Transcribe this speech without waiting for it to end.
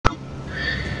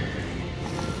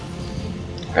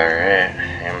Alright,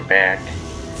 I'm back.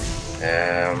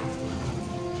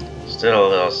 Still a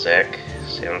little sick.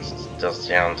 Still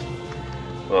sound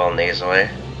a little nasally.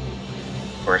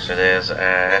 Of course it is,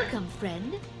 Welcome,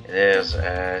 friend. it is,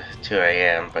 2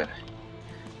 a.m., but,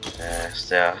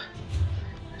 still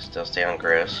sound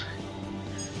gross.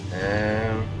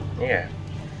 Yeah.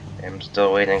 I'm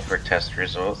still waiting for test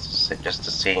results, just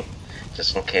to see,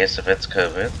 just in case if it's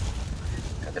COVID.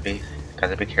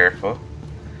 Gotta be careful.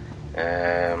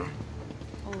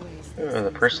 Oh,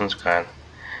 the person's gone.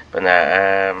 But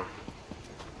yeah,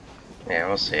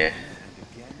 we'll see.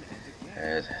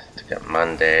 To get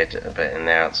Monday, but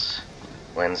now it's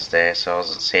Wednesday, so we'll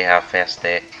see how fast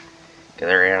they get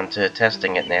around to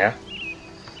testing it now.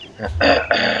 But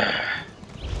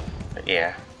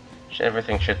yeah,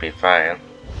 everything should be fine.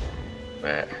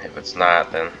 But if it's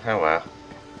not, then oh well.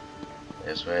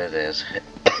 It is what it is.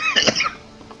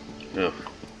 Oof.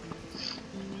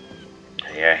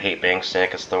 Yeah, I hate being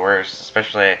sick. It's the worst.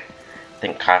 Especially, I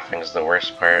think coughing is the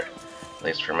worst part. At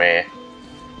least for me.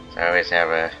 So I always have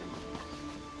a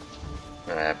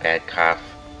bad cough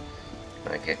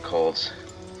when I get colds.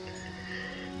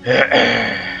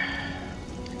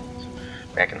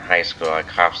 Back in high school, I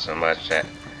coughed so much that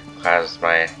caused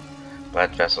my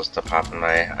blood vessels to pop in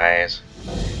my eyes,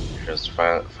 which was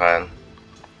fun.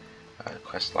 The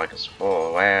quest log is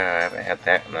full. Wow, I haven't had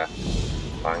that in a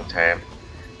long time.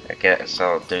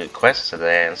 So I'll do quests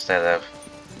today instead of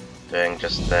doing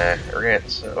just the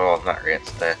writs. Well, not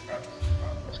writs. I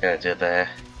was gonna do the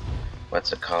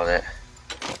what's it called?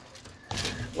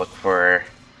 Look for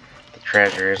the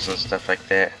treasures and stuff like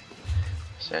that.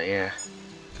 So yeah.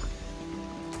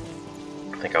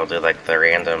 I think I'll do like the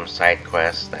random side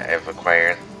quests that I've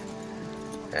acquired.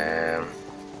 We'll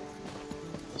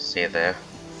see though.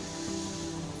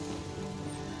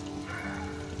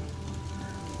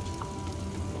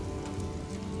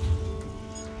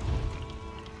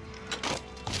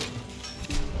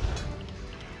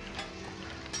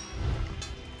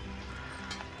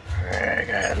 Alright, I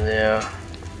got a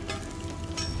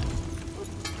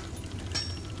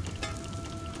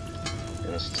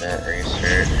new instant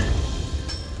research.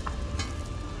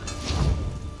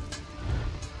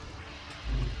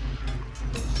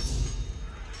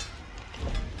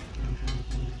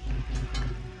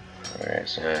 Alright,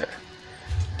 so it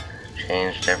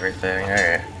changed everything.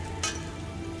 Alright.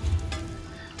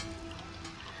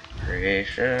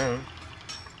 Creation.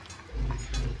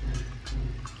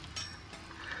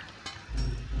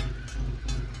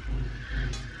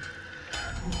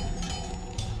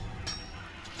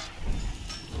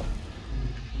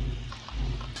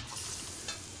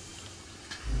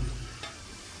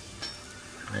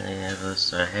 How many of us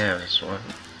do I have? This one.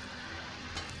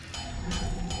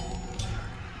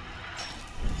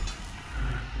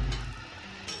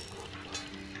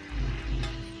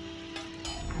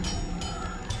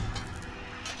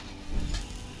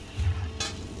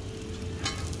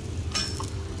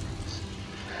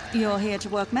 You're here to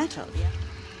work metal, yeah?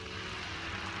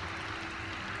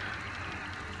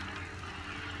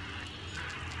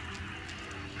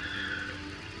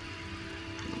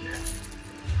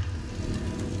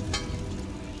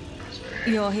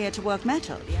 You're here to work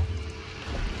metal, yeah?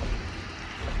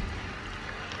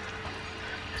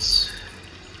 Yes.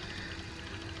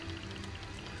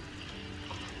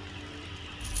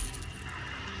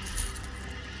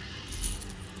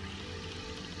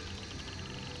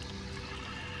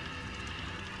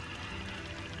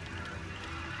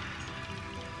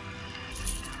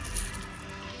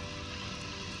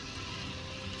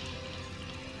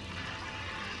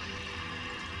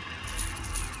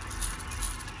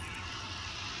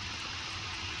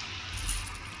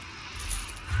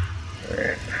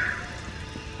 Alright.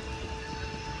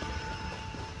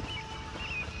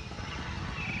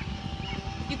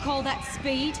 You call that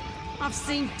speed? I've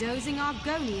seen dozing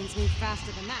Argonians move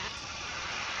faster than that.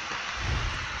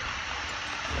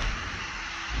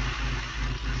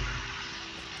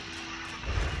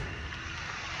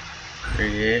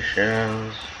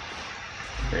 Creations.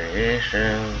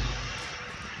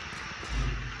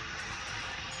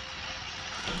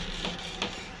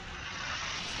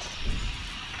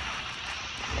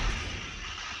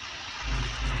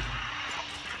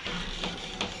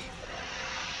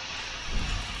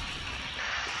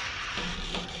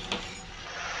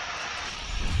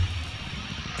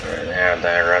 Alright, now that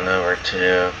I run over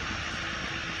to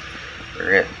the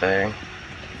writ thing.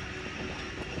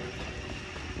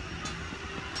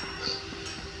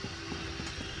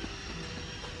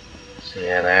 So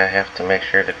yeah, now I have to make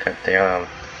sure to cut down on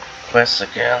quests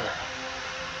again.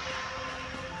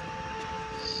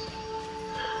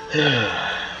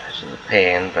 Which is a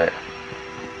pain, but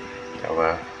Oh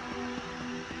well.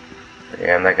 But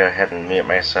yeah, I'm gonna go ahead and mute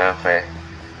myself. I'm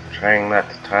trying not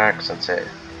to talk since my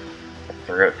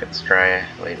throat gets dry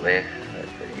lately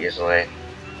pretty easily.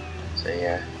 So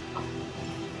yeah.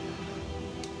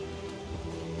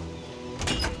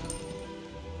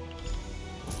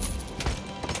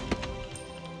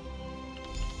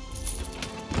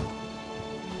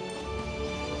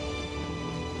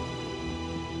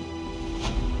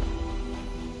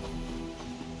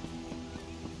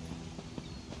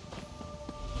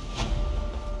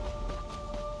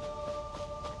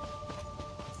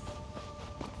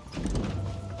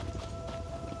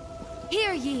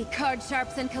 Hear ye, card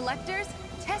sharps and collectors!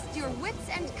 Test your wits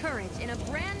and courage in a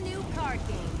brand new card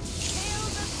game,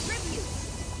 Tales of Tribute!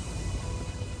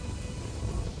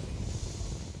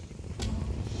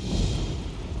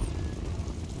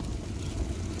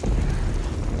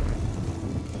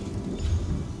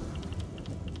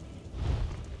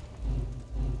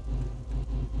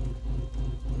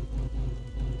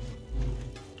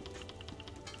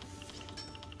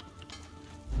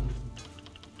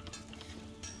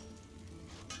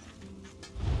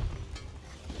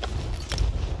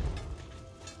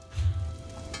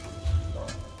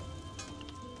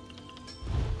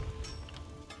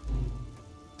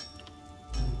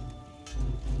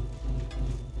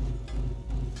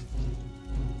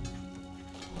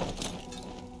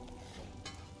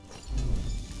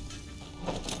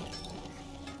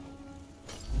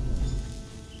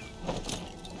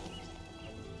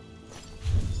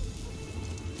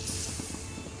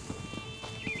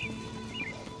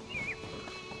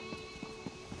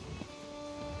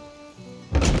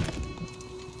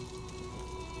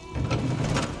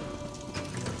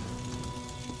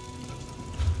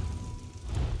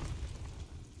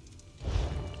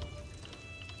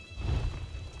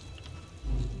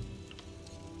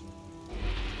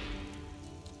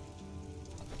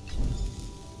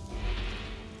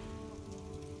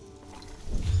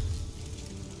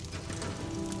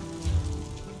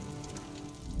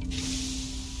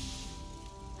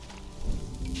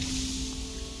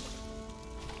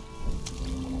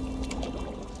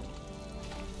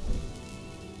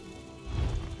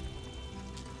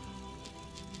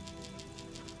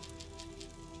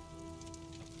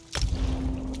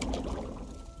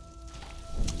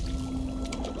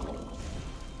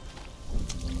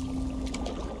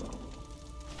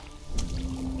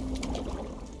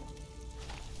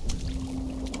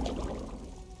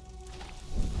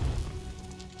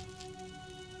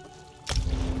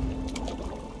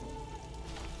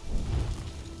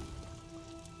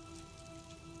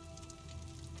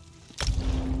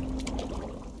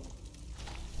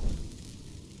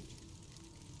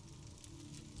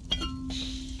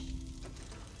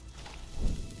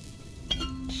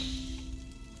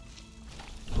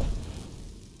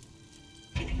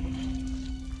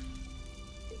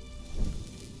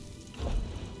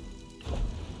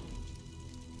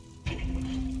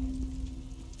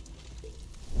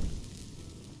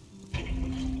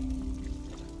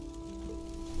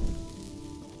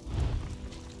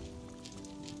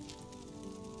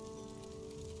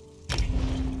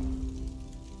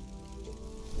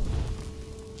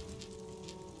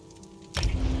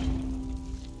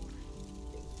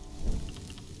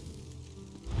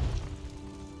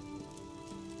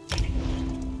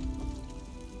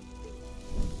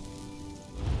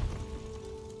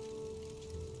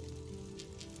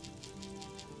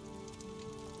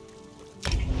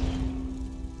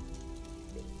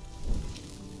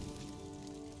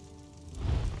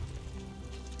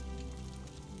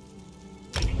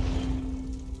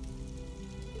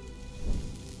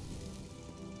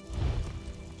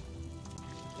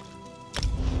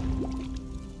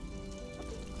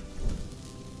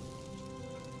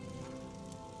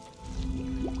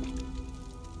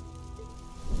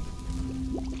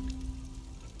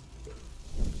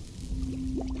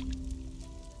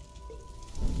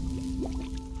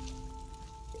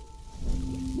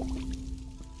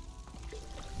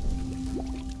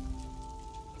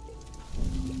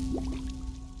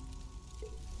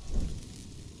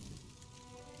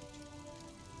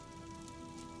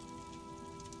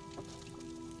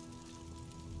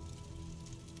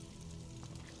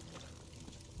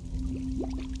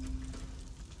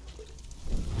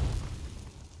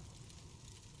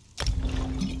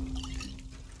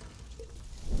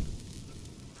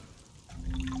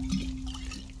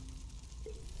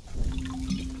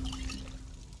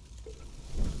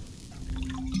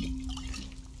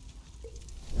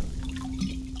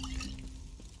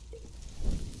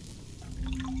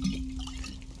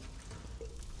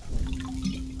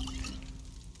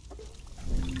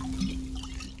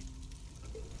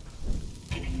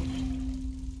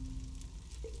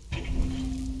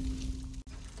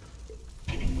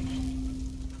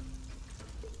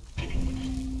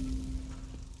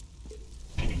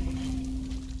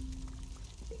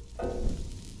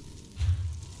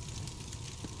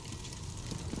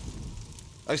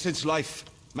 I sense life,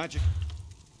 magic.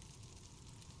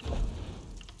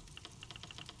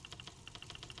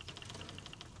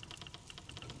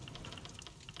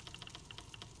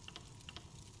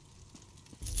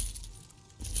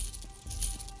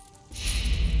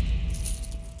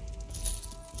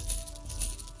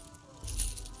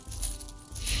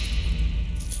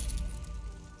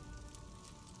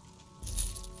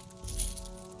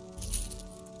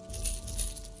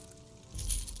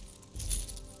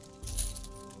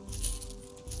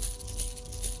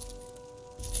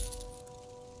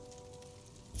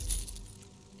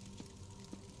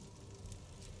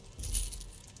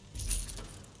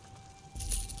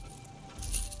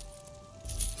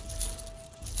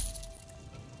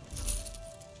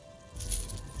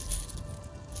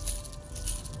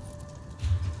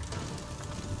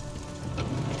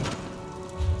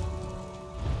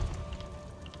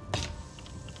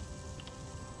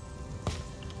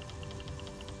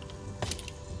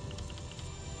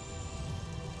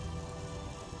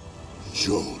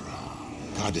 Jora,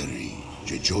 Kaderi,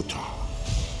 Jejota.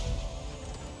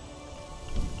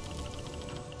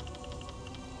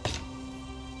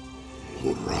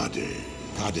 Horade,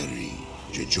 Kaderi,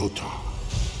 Jejota.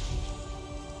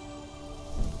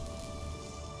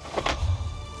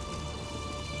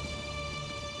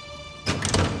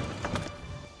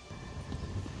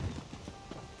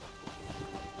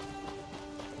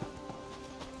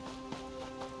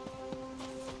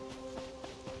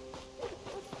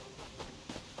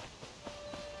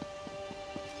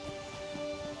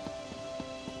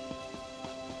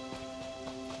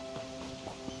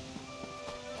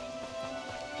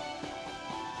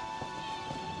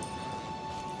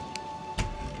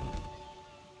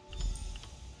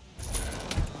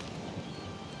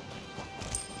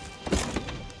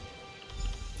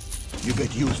 You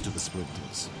get used to the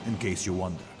sprinters, in case you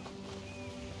wonder.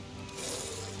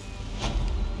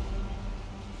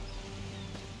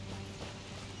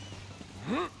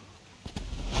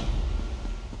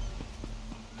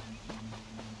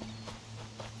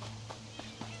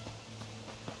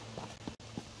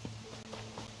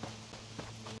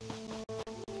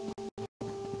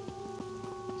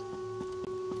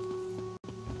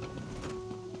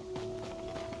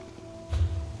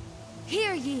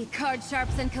 Hear ye, card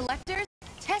sharps and collectors!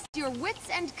 Test your wits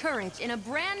and courage in a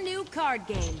brand new card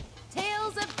game,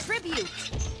 Tales of Tribute!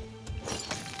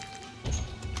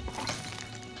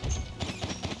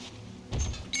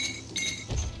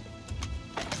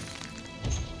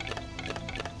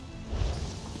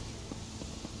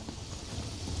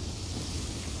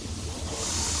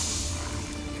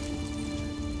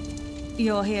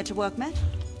 You're here to work metal?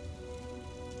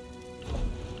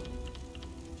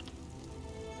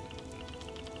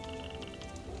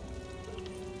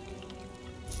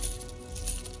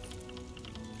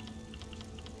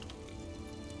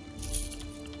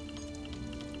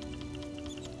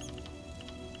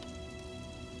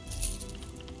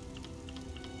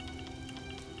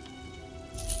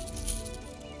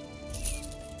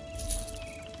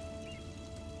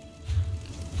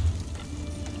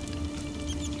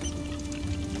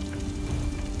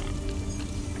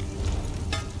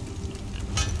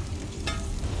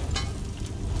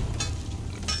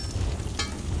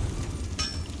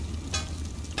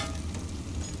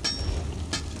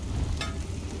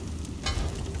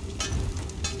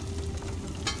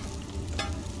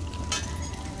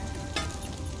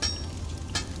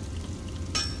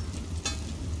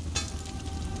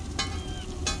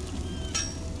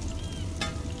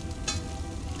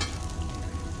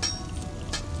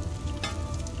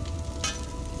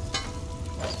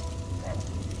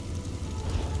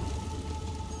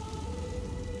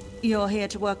 You're here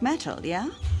to work metal, yeah?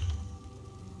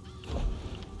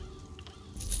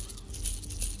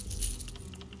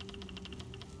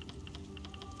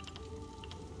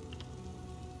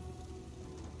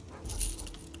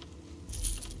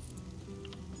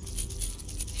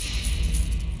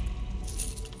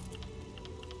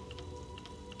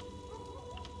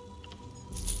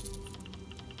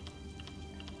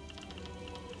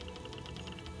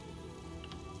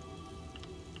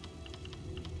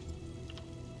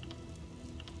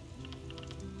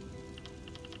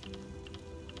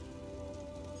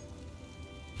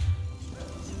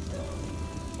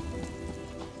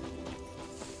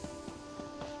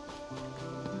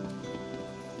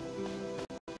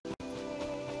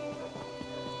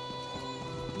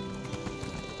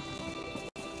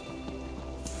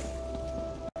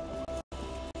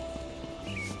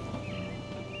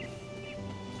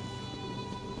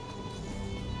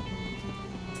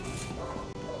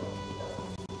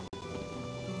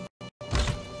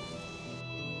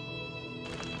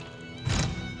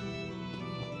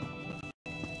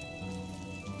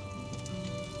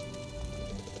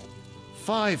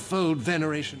 Fivefold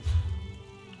veneration.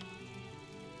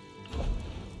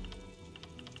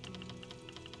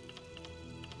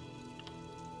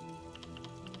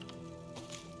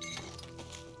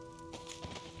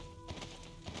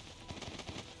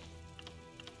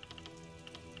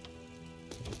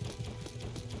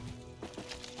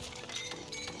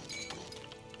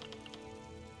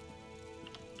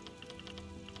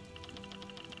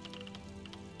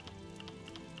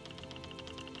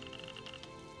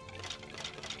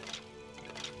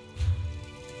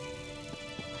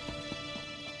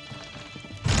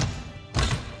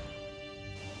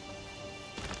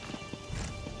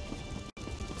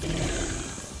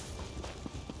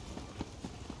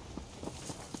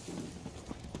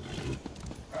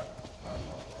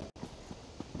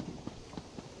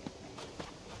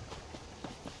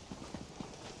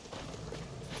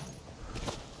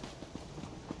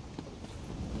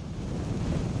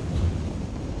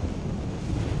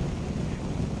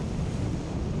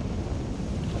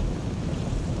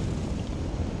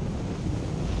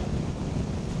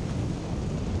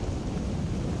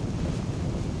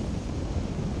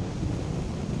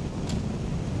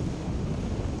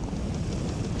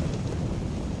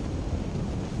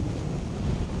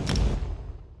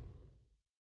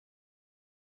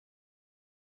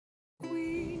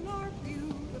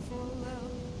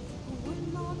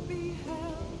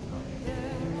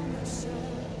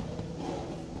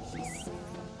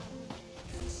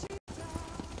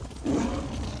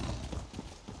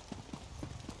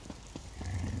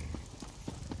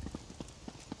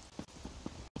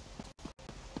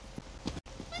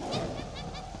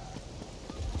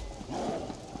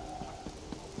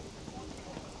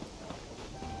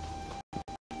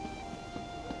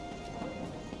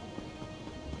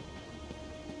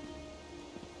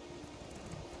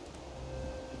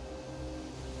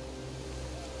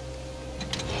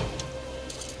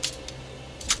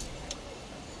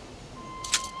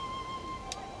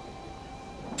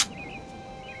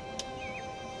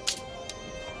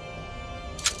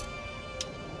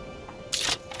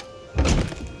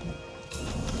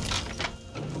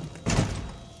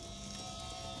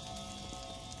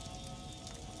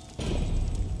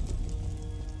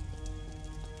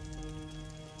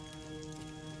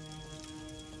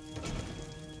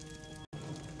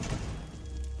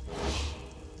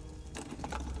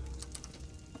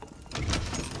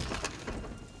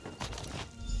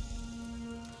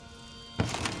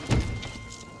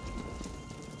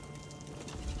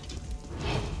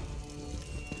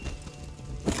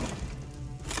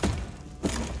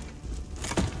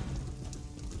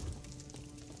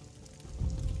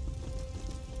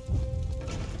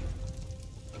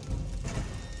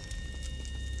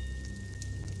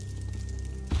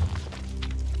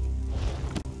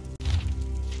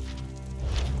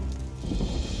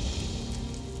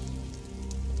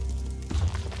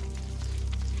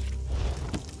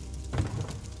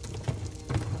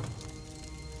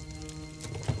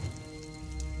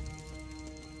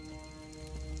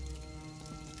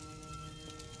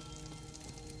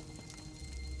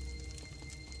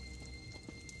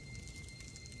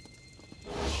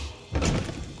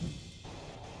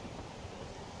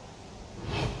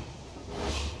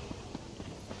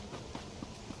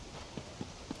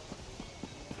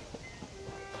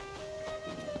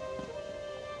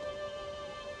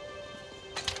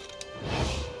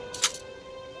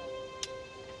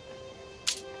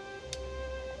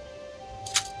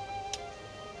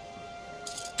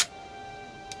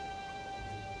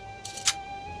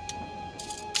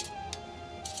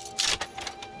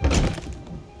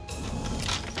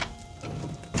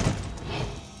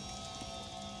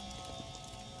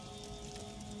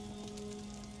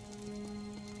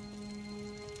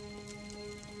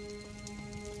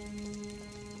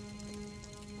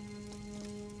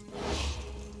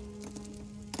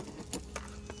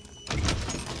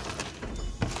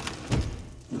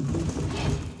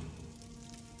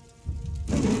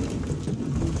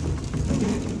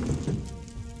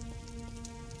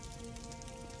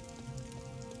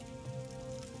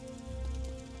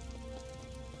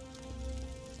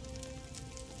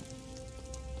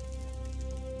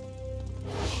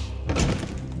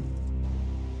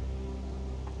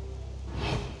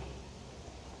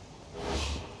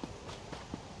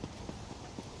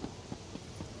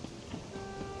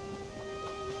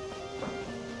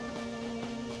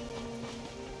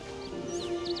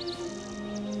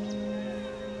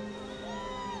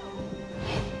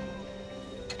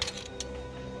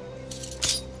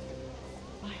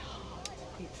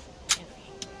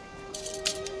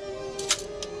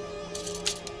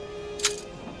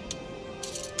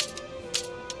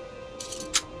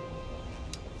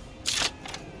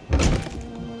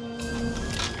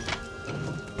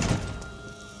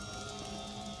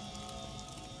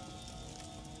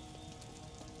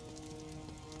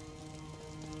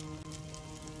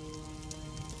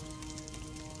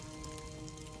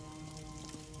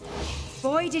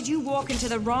 Boy, did you walk into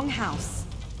the wrong house.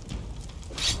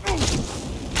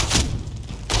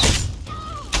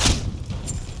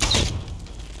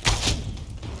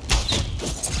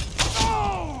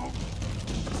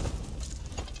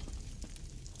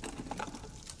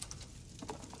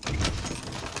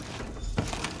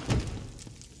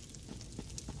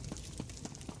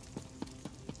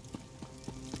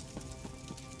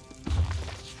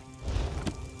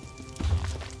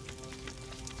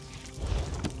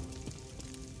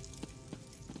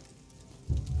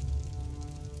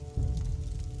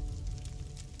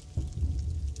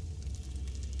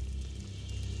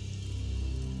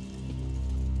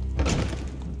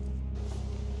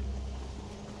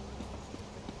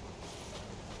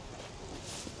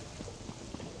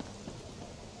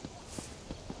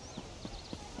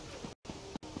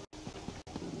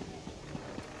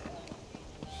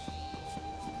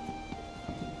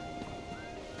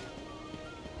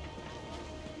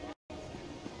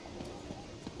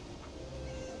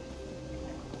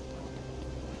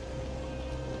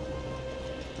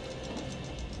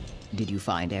 Did you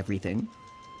find everything?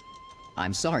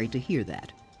 I'm sorry to hear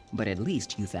that, but at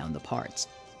least you found the parts.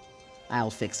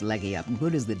 I'll fix Leggy up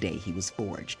good as the day he was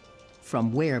forged.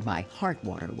 From where my heart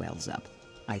water wells up,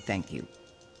 I thank you.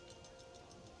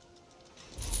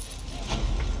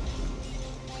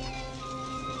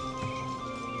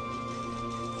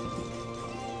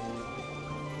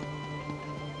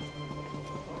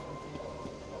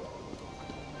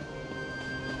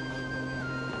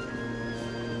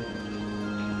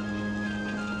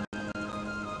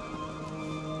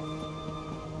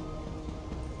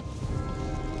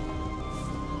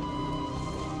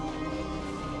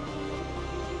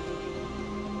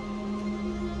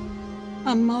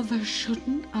 A mother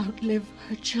shouldn't outlive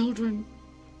her children.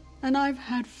 And I've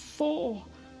had 4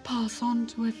 pass on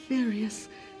to Aetherius.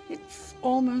 It's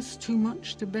almost too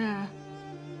much to bear.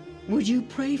 Would you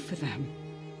pray for them?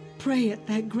 Pray at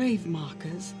their grave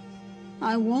markers?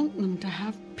 I want them to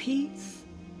have peace.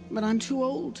 But I'm too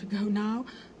old to go now.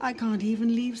 I can't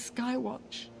even leave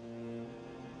Skywatch.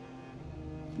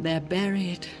 They're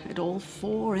buried at all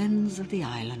 4 ends of the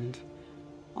island.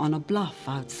 On a bluff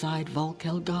outside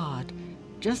Volkelgard,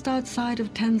 just outside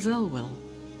of Tenzelwil,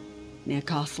 near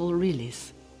Castle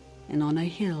Rilis, and on a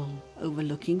hill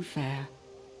overlooking Fair.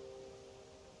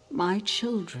 My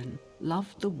children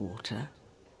loved the water,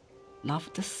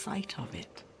 loved the sight of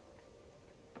it.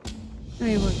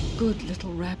 They were good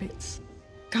little rabbits,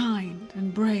 kind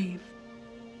and brave.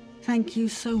 Thank you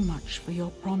so much for your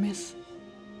promise.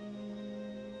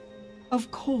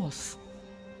 Of course.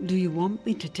 Do you want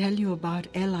me to tell you about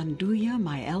El Anduya,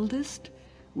 my eldest,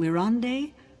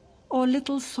 Wirande, or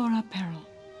little Sora Peril?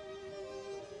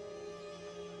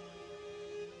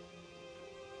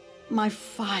 My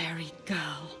fiery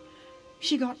girl.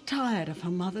 She got tired of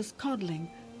her mother's coddling,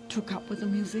 took up with a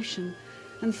musician,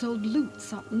 and sold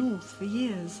lutes up north for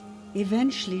years.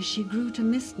 Eventually she grew to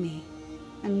miss me,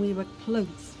 and we were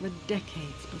close for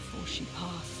decades before she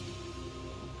passed.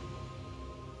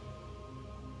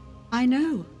 I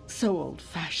know, so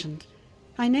old-fashioned.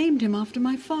 I named him after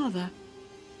my father.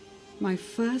 My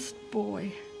first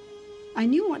boy. I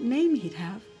knew what name he'd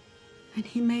have, and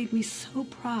he made me so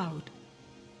proud.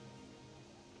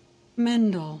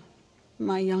 Mendel,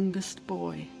 my youngest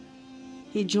boy.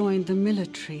 He joined the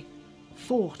military,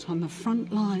 fought on the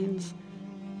front lines,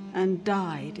 and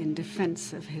died in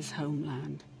defense of his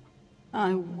homeland.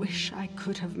 I wish I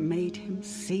could have made him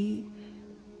see,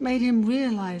 made him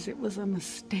realize it was a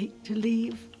mistake to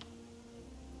leave.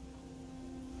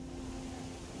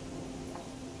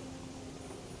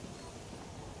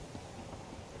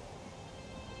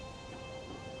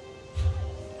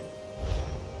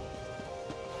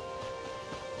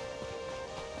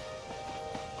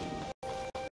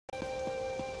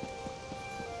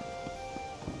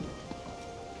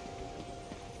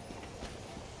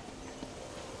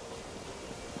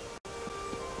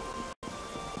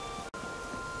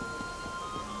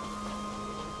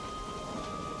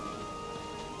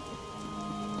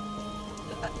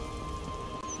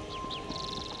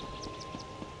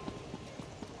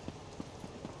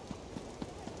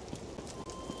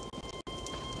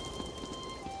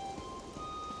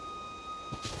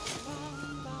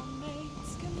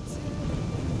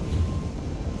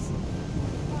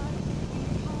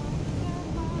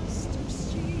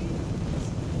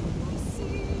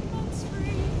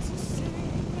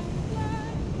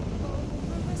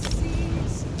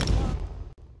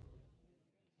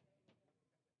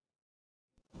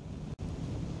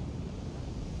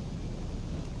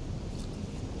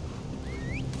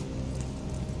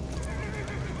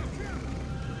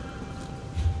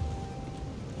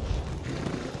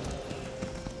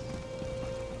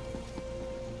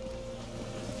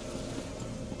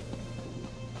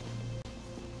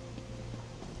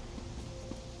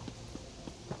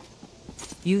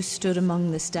 You stood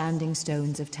among the standing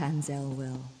stones of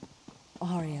Tanzelwil.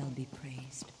 Auriel be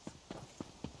praised.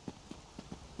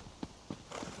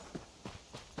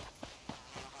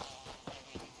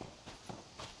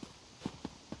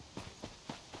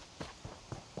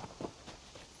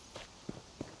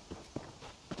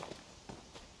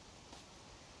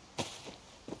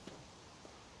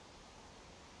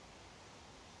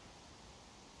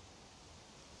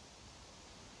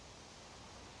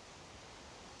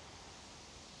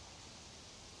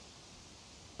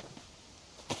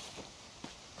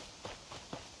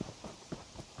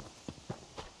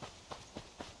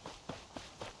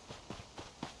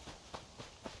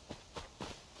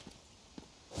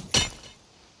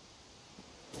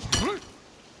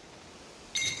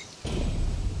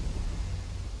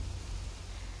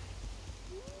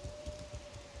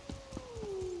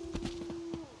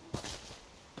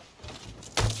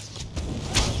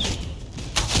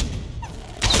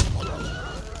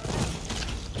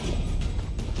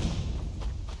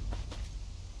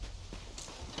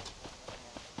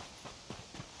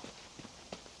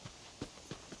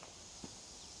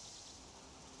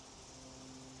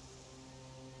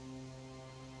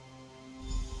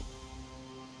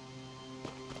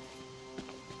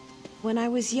 When I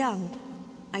was young,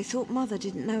 I thought Mother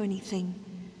didn't know anything.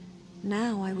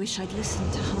 Now I wish I'd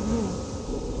listened to her more.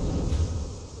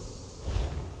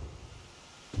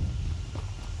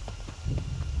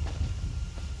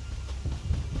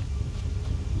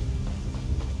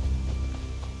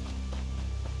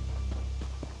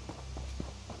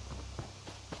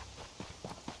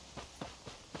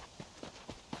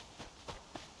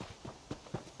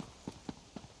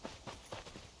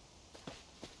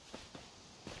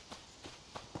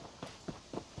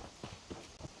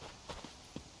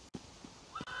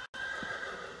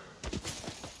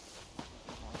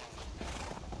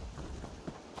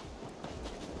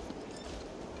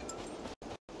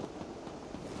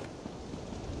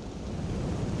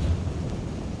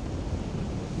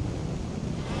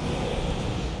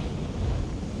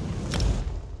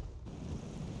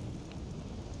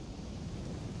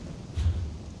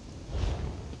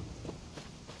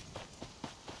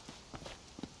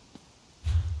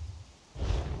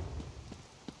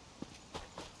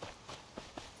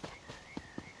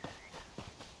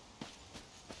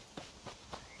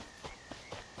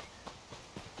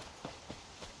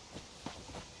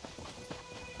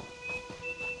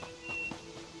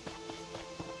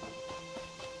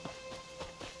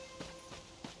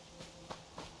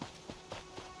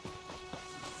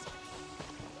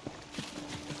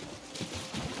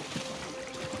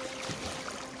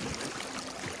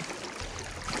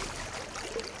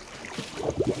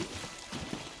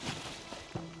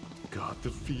 The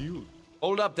field.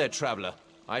 Hold up there, traveler.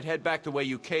 I'd head back the way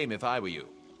you came if I were you.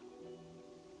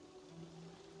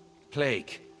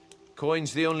 Plague.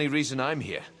 Coin's the only reason I'm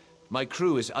here. My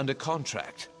crew is under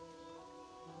contract.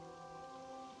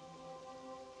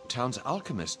 The town's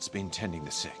alchemist's been tending the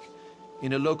sick.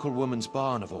 In a local woman's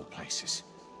barn of all places.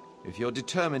 If you're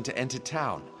determined to enter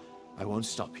town, I won't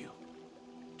stop you.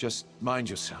 Just mind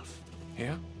yourself.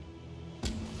 Here?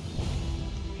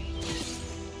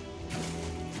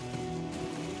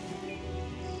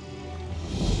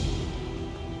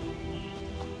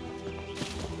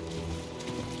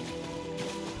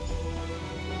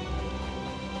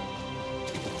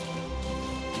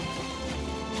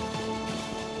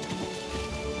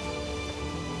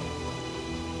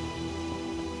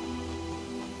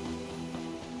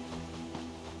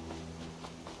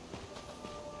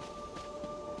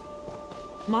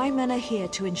 My men are here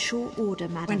to ensure order,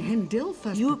 madam. When Hendil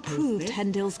first You proposed approved this,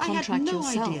 Hendil's I contract had no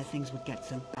yourself. idea things would get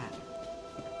so bad.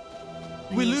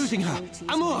 We're losing her!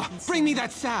 Amor, bring me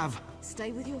that salve!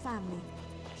 Stay with your family.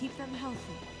 Keep them healthy.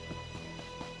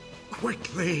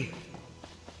 Quickly!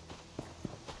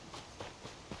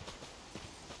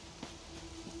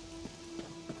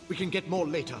 We can get more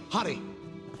later. Hurry!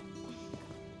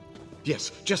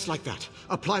 Yes, just like that.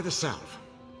 Apply the salve.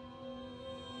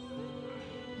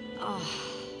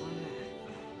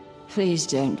 Please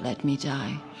don't let me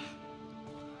die.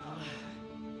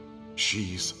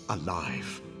 She's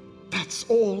alive. That's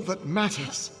all that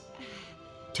matters.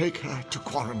 Take her to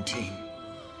quarantine.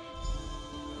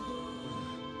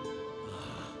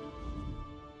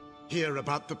 Hear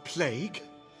about the plague?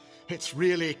 It's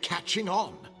really catching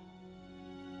on.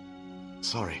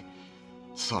 Sorry,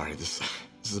 this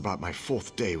is about my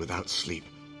 4th day without sleep.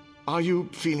 Are you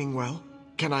feeling well?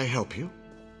 Can I help you?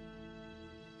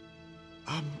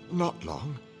 Not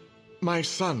long. My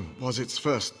son was its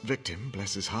first victim,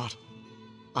 bless his heart.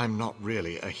 I'm not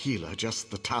really a healer, just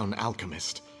the town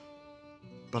alchemist.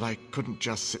 but I couldn't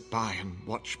just sit by and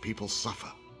watch people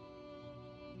suffer.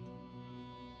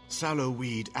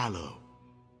 Sallowweed aloe.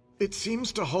 It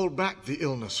seems to hold back the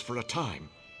illness for a time.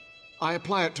 I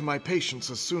apply it to my patients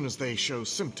as soon as they show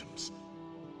symptoms.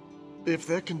 If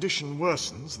their condition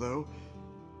worsens, though,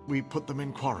 we put them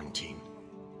in quarantine.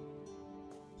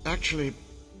 Actually,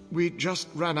 we just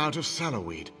ran out of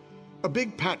sallowweed. A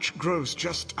big patch grows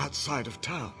just outside of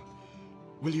town.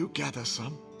 Will you gather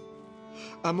some?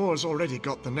 Amor's already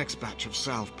got the next batch of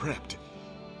salve prepped.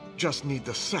 Just need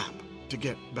the sap to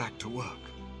get back to work.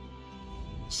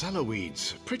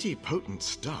 Sallowweed's pretty potent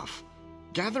stuff.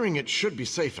 Gathering it should be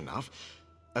safe enough.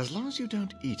 As long as you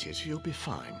don't eat it, you'll be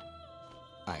fine.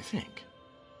 I think.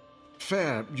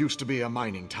 Fair used to be a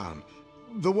mining town.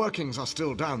 The workings are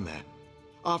still down there.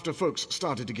 After folks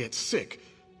started to get sick,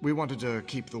 we wanted to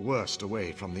keep the worst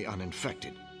away from the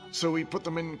uninfected. So we put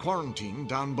them in quarantine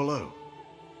down below.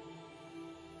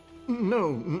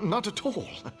 No, not at all.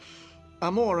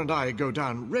 Amor and I go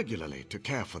down regularly to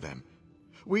care for them.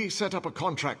 We set up a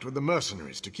contract with the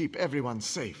mercenaries to keep everyone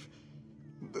safe.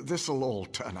 This'll all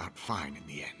turn out fine in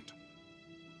the end.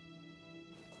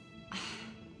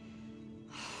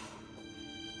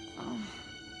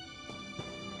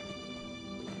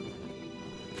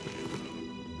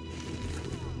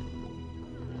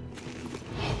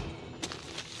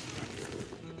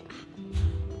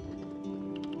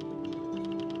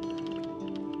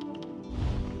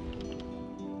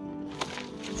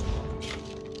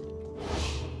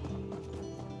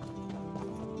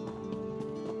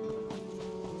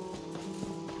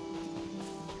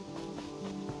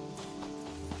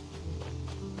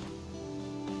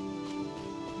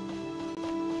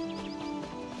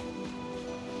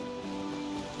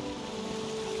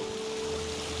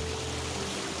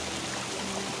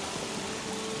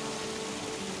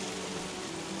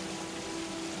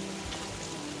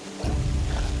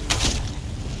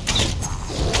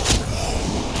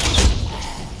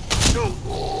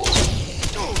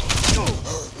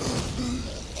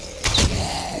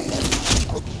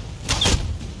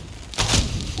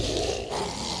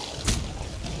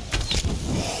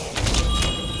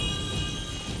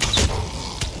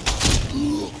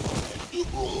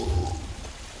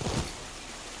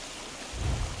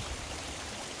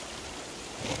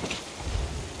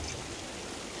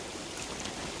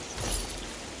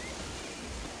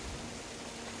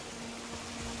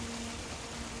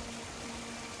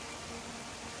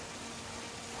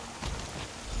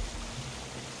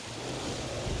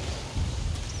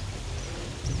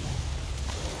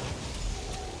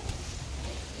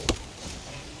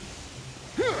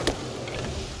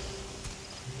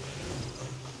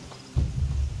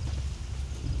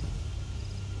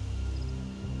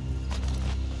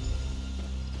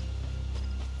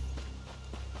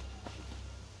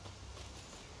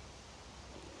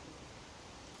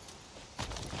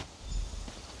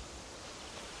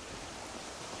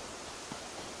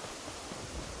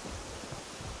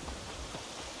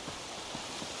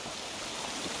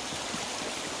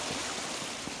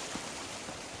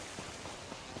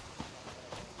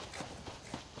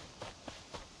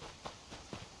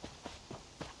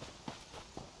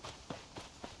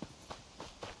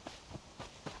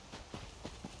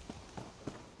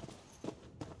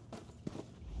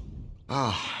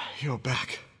 Ah, you're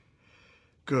back.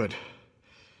 Good.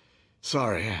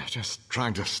 Sorry, just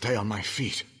trying to stay on my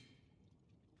feet.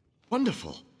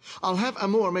 Wonderful. I'll have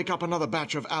Amor make up another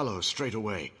batch of aloe straight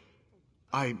away.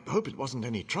 I hope it wasn't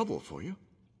any trouble for you.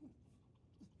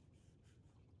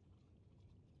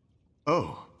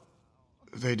 Oh,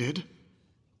 they did?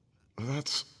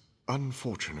 That's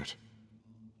unfortunate.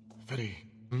 Very...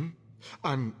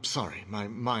 I'm sorry, my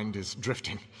mind is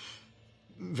drifting.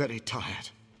 Very tired.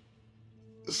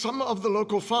 Some of the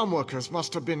local farm workers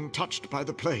must have been touched by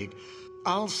the plague.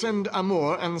 I'll send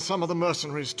Amor and some of the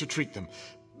mercenaries to treat them.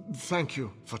 Thank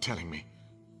you for telling me.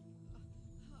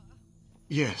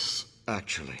 Yes,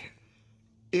 actually.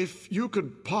 If you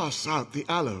could pass out the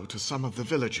aloe to some of the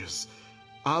villagers,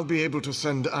 I'll be able to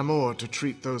send Amor to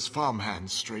treat those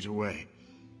farmhands straight away.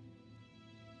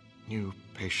 New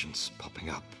patients popping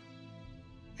up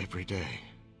every day.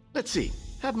 Let's see.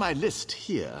 Have my list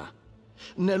here.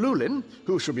 Nelulin,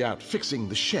 who should be out fixing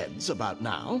the sheds about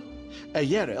now.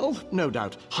 Yerel, no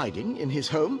doubt hiding in his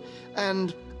home.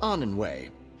 And Arnenway.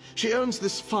 She owns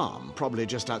this farm, probably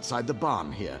just outside the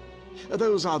barn here.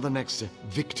 Those are the next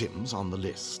victims on the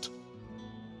list.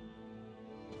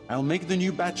 I'll make the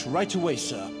new batch right away,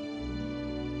 sir.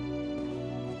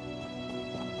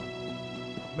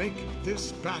 Make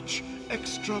this batch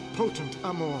extra potent,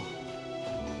 Amor.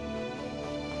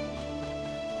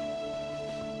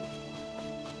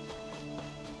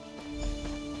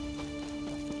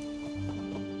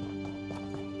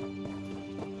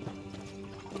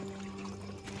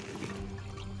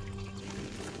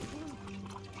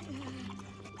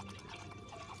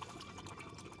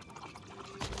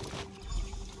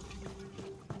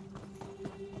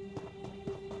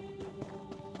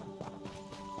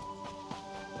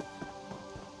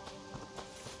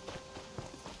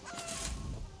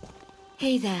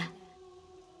 Hey there.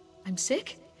 I'm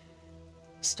sick?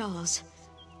 Stars.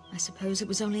 I suppose it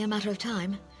was only a matter of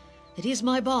time. It is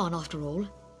my barn, after all.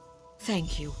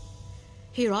 Thank you.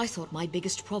 Here I thought my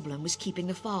biggest problem was keeping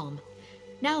the farm.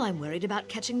 Now I'm worried about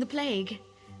catching the plague.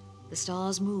 The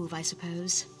stars move, I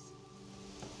suppose.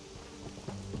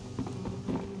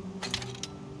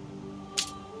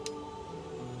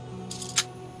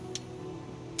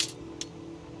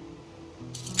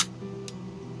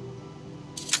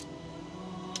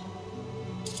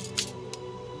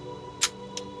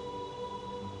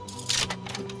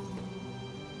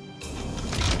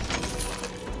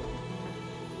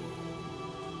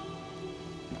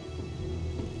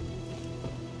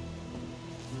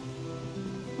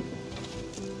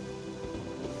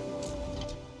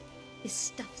 This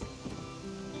stuff.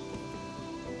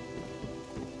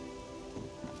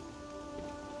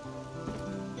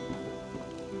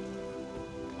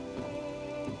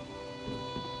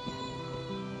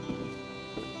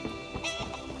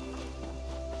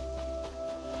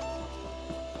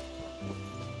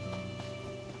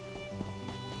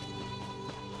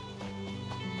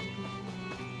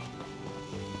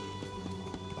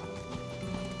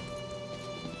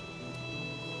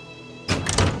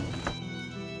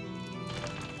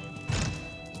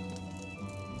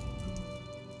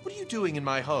 Doing in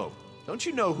my home? Don't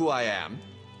you know who I am?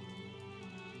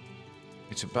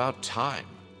 It's about time.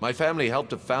 My family helped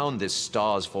to found this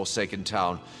stars-forsaken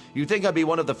town. You'd think I'd be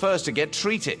one of the first to get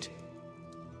treated.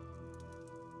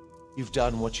 You've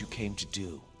done what you came to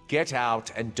do. Get out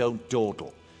and don't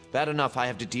dawdle. Bad enough I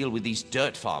have to deal with these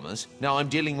dirt farmers. Now I'm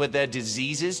dealing with their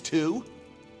diseases too?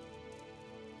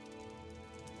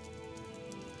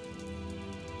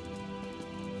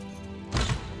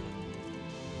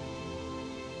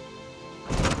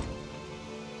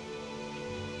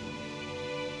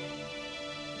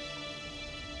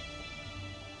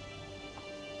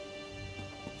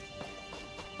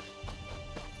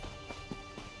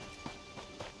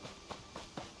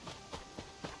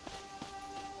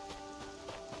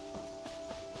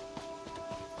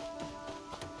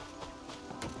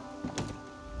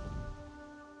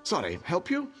 Sorry, help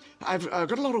you? I've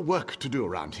got a lot of work to do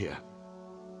around here.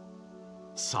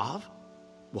 Sarv?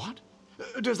 What?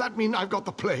 Does that mean I've got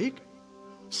the plague?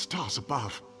 Stars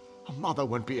above. A mother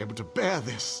won't be able to bear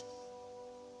this.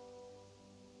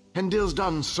 Hendil's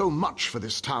done so much for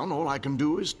this town, all I can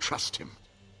do is trust him.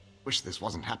 Wish this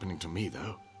wasn't happening to me,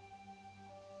 though.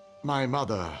 My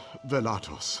mother,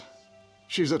 Velatos.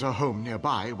 She's at her home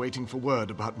nearby, waiting for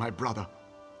word about my brother.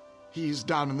 He's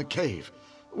down in the cave,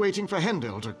 waiting for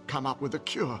Hendil to come up with a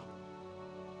cure.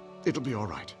 It'll be all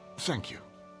right. Thank you.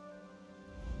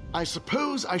 I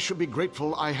suppose I should be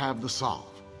grateful I have the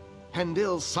salve.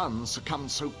 Hendil's son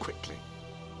succumbed so quickly.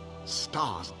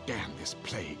 Stars damn this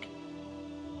plague.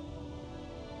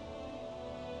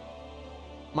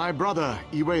 My brother,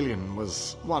 Iwalian,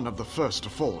 was one of the first to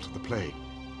fall to the plague.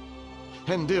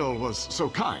 Hendil was so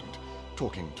kind,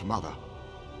 talking to Mother,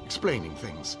 explaining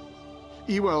things.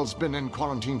 Ewell's been in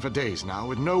quarantine for days now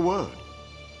with no word.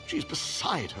 She's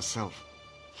beside herself.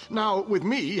 Now, with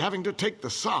me having to take the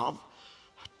salve,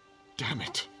 damn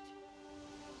it.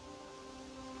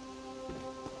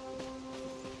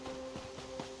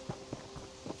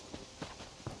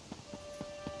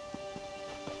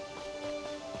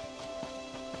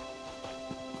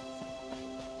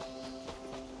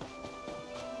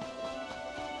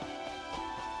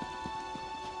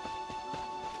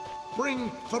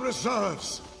 Bring the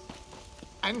reserves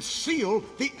and seal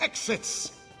the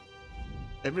exits.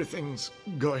 Everything's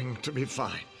going to be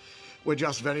fine. We're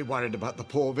just very worried about the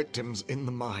poor victims in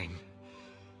the mine.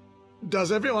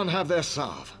 Does everyone have their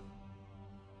salve?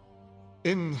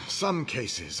 In some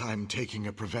cases, I'm taking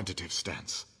a preventative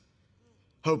stance.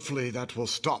 Hopefully that will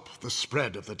stop the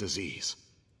spread of the disease.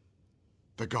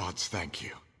 The gods thank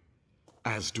you.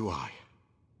 As do I.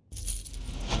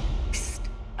 Psst!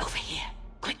 Over here,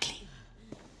 quickly.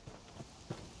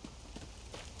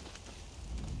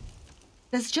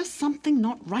 There's just something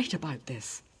not right about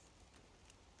this.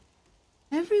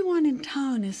 Everyone in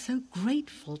town is so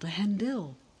grateful to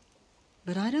Hendil.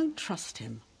 But I don't trust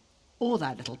him. Or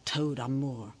that little toad on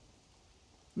Moor.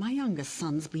 My youngest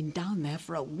son's been down there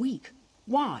for a week.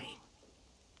 Why?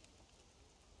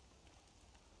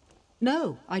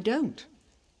 No, I don't.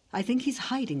 I think he's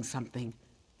hiding something.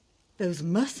 Those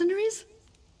mercenaries?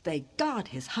 They guard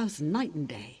his house night and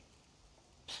day.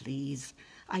 Please,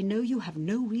 I know you have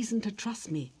no reason to trust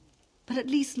me, but at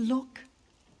least look.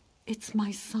 It's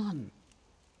my son.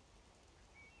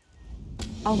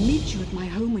 I'll meet you at my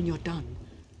home when you're done.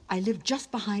 I live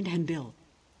just behind Hendil.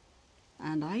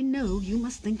 And I know you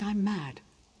must think I'm mad,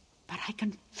 but I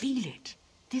can feel it.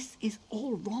 This is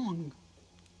all wrong.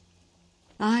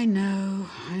 I know.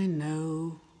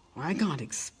 I can't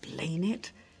explain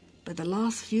it, but the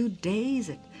last few days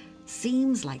it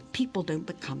seems like people don't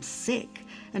become sick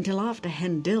until after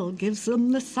Hendil gives them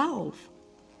the salve.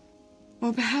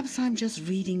 Or perhaps I'm just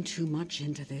reading too much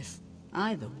into this.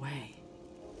 Either way.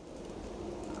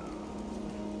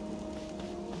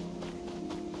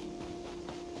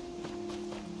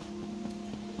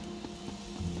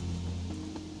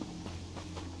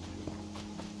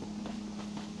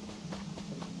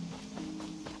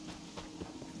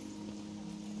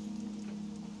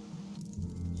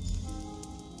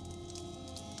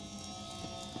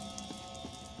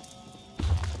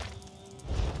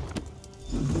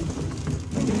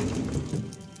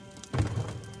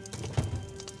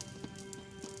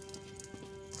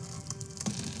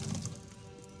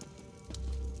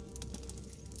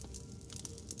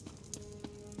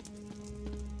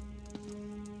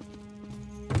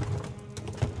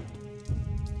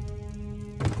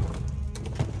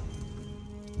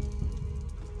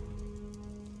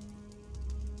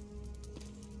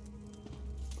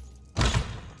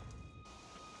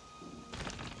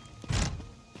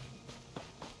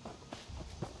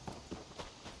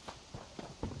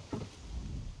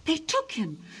 They took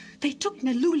him. They took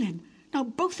Nelulin. Now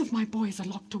both of my boys are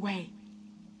locked away.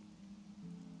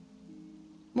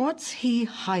 What's he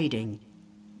hiding?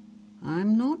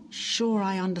 I'm not sure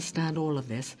I understand all of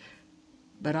this,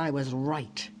 but I was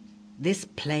right. This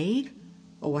plague,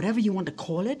 or whatever you want to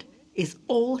call it, is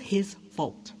all his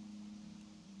fault.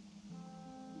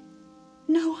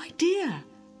 No idea,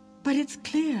 but it's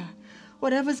clear.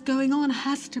 Whatever's going on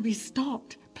has to be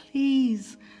stopped.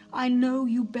 Please, I know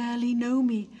you barely know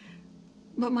me,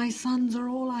 but my sons are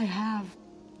all I have.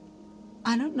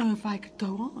 I don't know if I could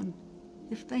go on,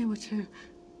 if they were to...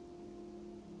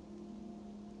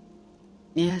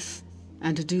 Yes,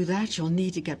 and to do that you'll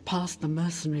need to get past the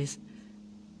mercenaries.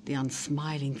 The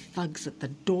unsmiling thugs at the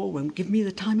door won't give me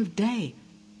the time of day.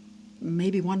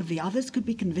 Maybe one of the others could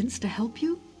be convinced to help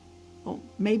you? Or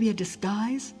maybe a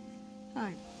disguise?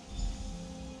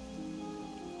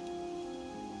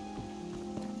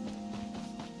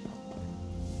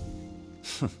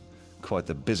 Quite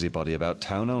the busybody about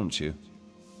town, aren't you?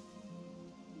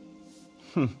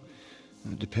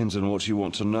 It depends on what you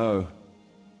want to know.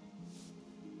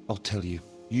 I'll tell you,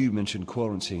 you mentioned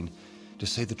quarantine. To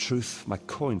say the truth, my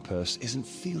coin purse isn't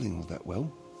feeling all that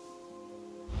well.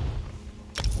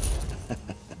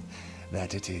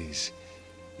 That it is.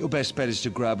 Your best bet is to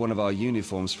grab one of our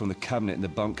uniforms from the cabinet in the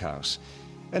bunkhouse.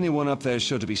 Anyone up there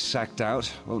sure to be sacked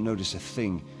out, won't notice a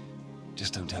thing.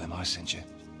 Just don't tell him I sent you.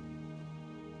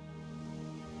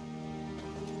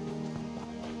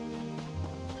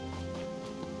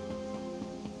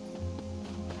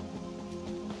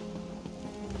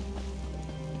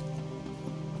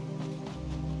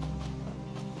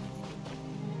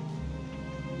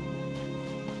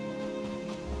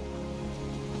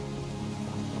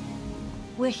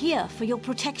 We're here for your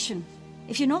protection.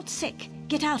 If you're not sick,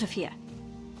 get out of here.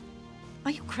 Are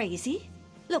you crazy?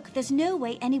 Look, there's no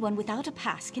way anyone without a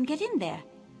pass can get in there.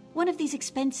 One of these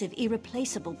expensive,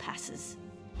 irreplaceable passes.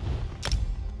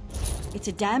 It's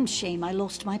a damned shame I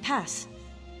lost my pass.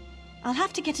 I'll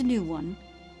have to get a new one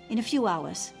in a few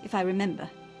hours, if I remember.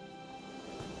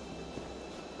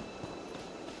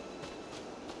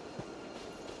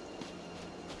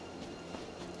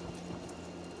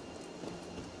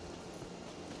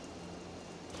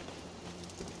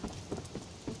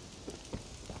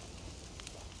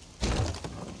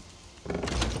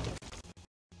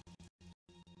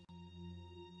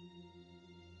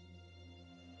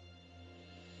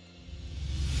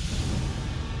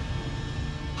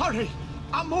 Hurry!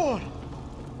 Amor!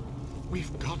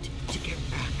 We've got to get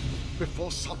back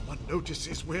before someone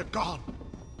notices we're gone.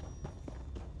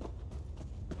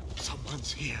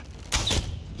 Someone's here.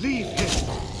 Leave him!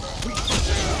 We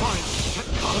must find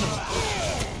Takano!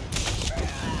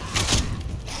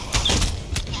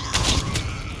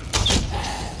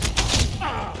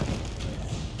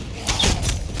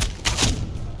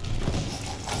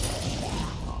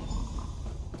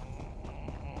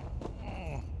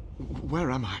 Where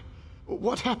am I?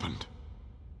 What happened?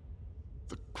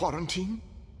 The quarantine?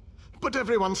 But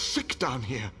everyone's sick down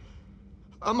here.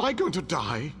 Am I going to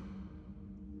die?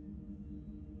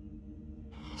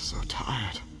 So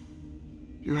tired.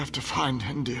 You have to find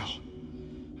Hendil.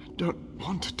 I don't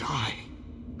want to die.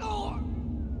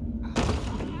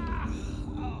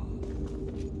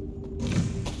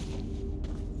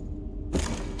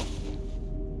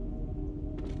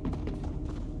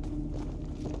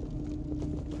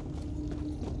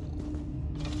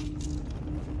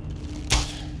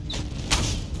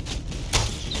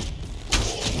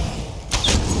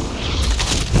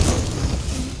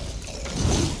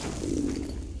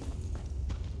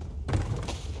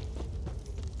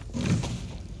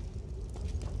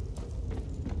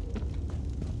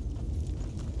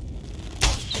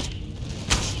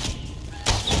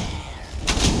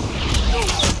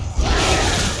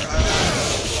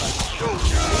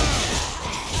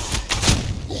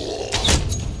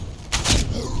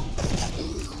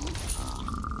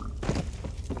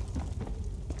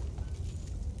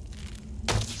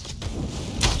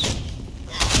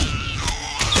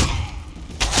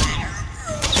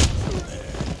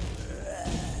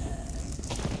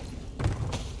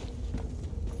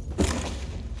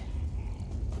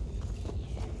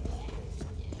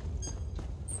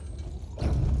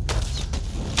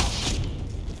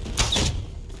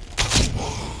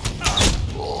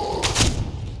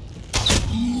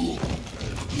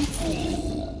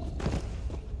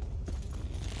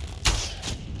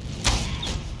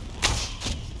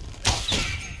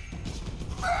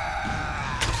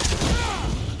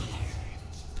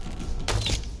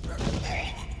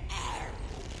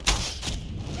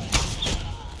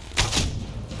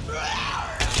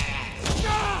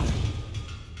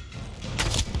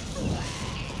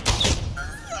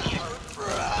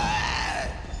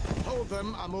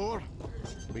 them, Amor.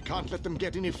 We can't let them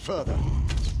get any further.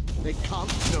 They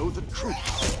can't know the truth.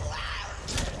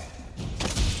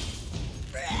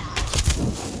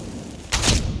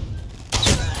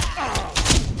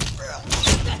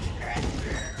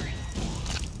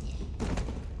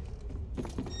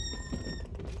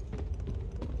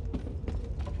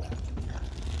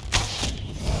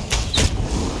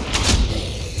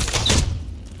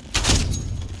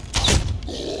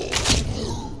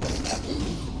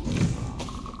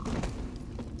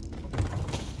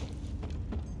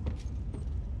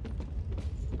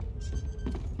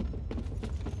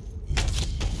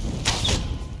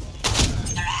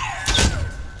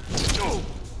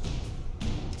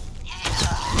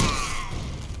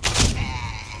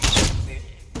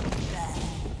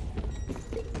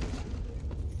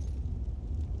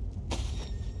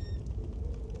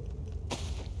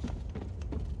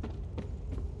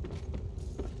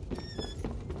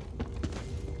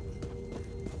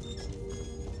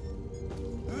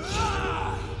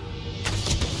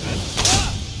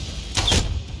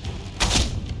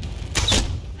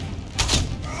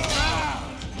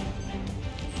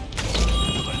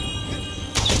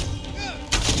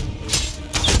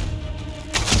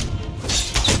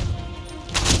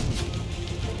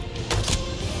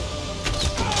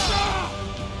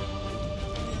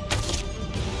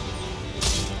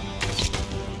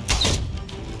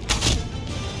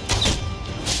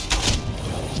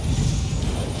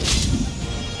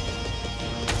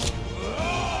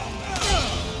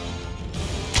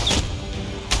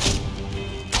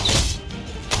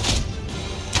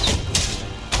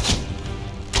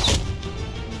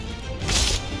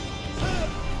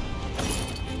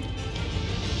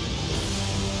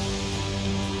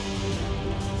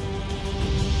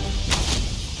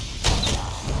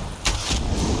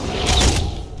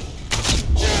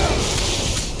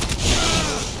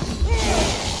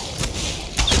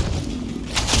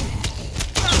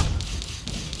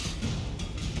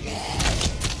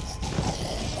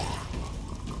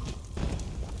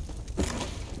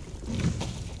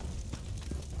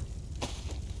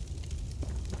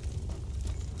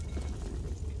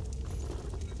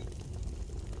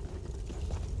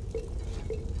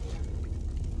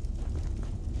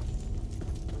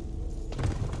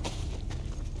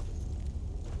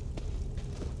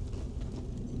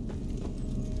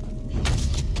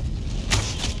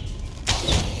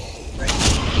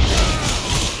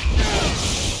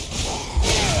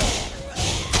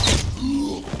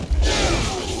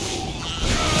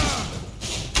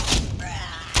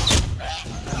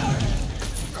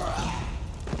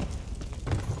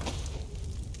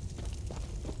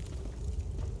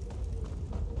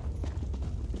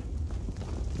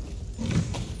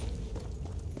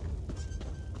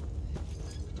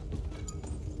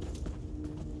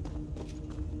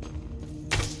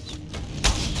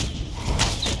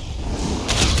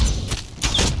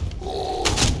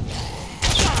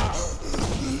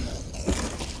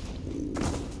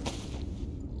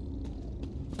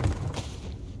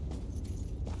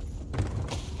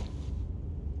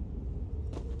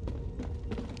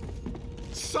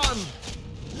 Son,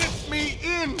 let me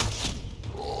in!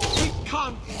 We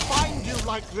can't find you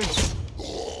like this!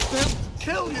 They'll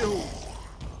kill you!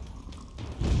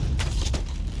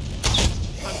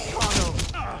 Tancano,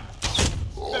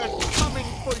 they're coming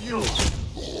for you!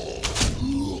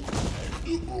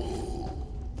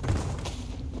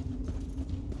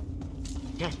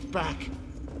 Get back!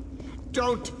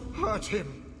 Don't hurt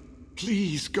him!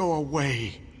 Please go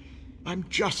away. I'm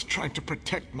just trying to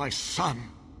protect my son.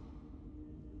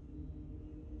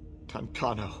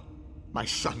 Tancano, my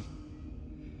son.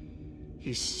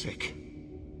 He's sick.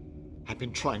 I've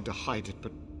been trying to hide it,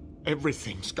 but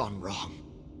everything's gone wrong.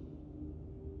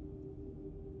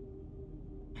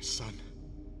 My son.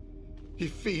 He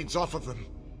feeds off of them.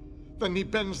 Then he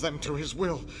bends them to his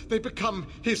will. They become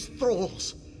his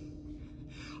thralls.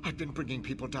 I've been bringing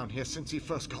people down here since he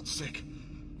first got sick.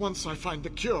 Once I find the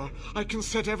cure, I can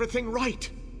set everything right.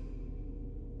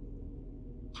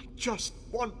 I just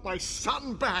want my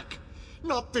son back,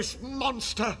 not this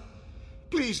monster.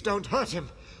 Please don't hurt him.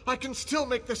 I can still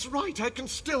make this right. I can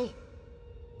still...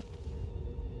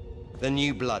 The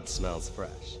new blood smells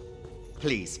fresh.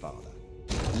 Please, Father,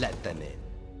 let them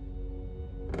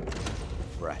in.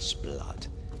 Fresh blood,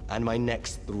 and my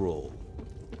next thrall.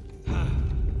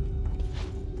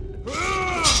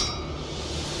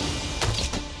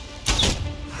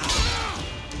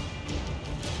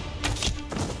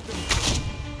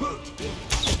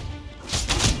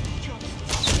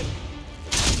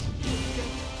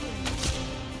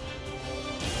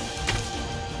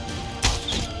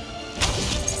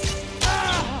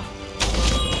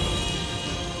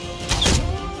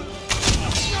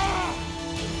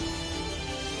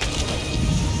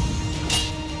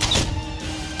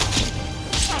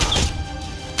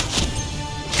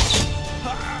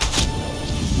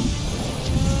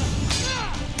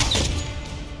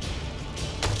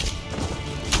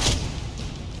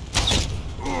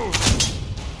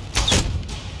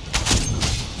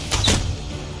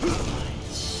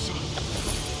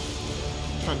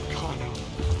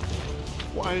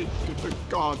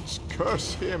 gods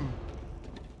curse him.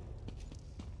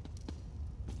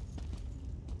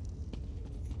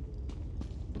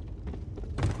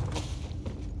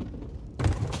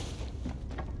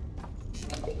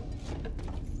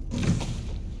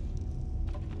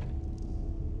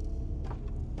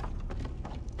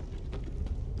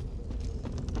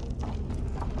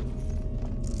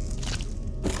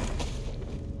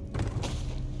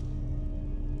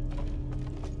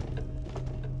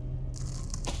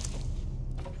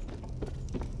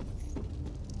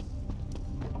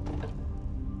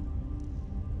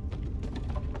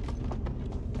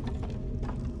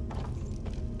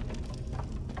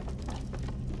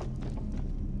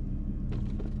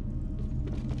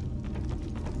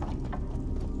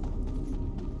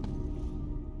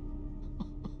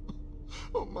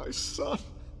 Oh, my son.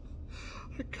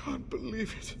 I can't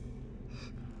believe it.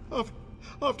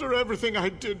 After everything I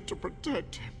did to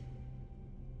protect him.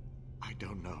 I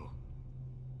don't know.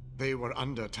 They were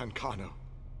under Tancano,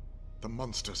 the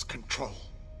monster's control.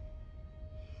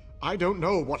 I don't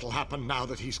know what'll happen now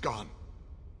that he's gone.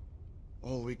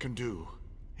 All we can do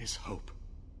is hope.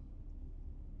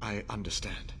 I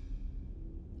understand.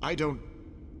 I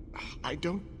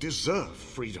don't deserve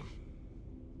freedom.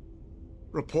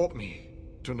 Report me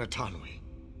to Netanwi.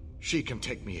 She can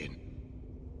take me in.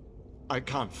 I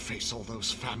can't face all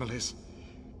those families.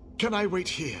 Can I wait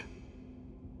here?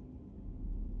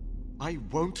 I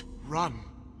won't run.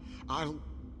 I'll...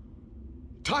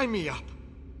 Tie me up.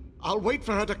 I'll wait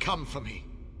for her to come for me.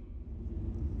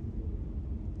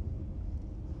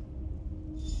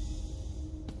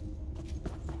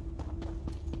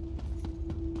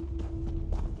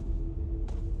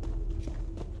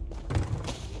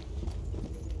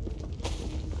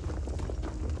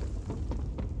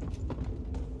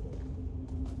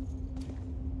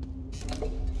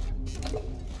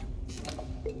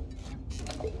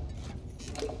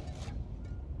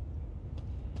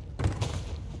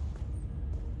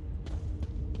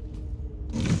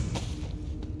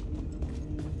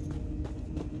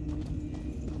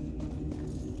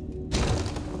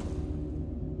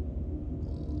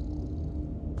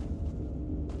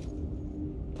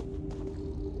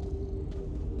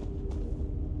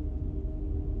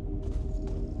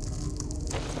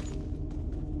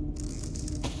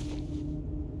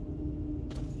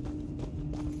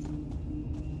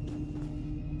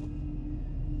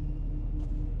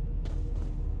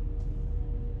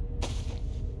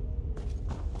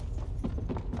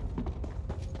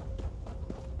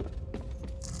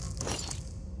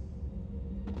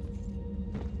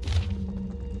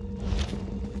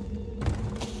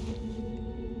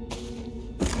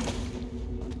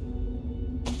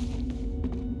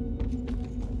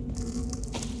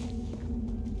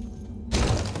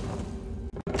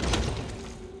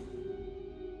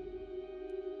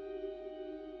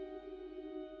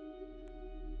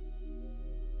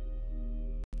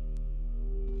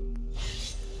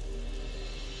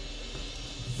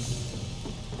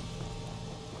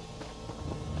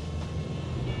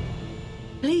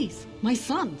 Please, my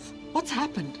sons, what's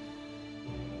happened?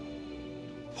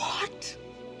 What?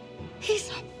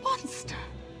 He's a monster.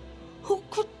 Who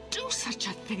could do such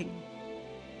a thing?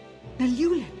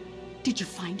 Nelulin, did you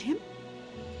find him?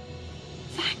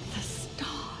 Thank the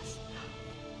stars.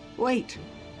 Wait,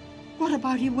 what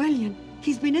about Ewellian?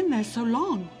 He's been in there so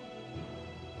long.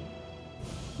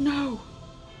 No,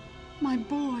 my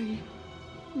boy,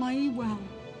 my Ewell.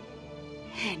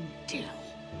 Hendil,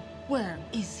 where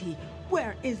is he?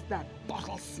 Where is that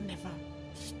bottle sniffer?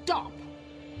 Stop!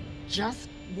 Just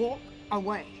walk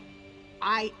away.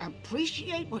 I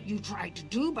appreciate what you tried to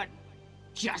do, but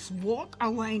just walk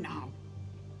away now.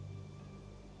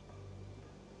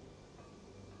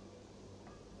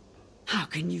 How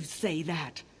can you say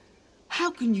that?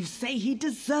 How can you say he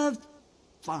deserves...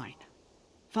 Fine.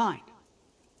 Fine.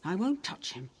 I won't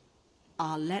touch him.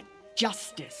 I'll let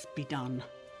justice be done.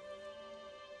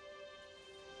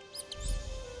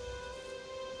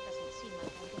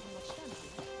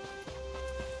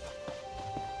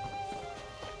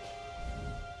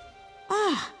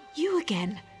 Ah, you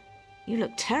again. You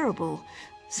look terrible.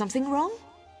 Something wrong?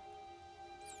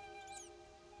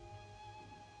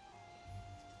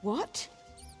 What?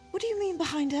 What do you mean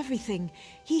behind everything?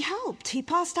 He helped. He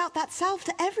passed out that salve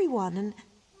to everyone and...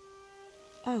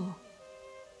 Oh.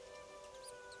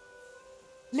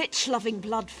 Lich-loving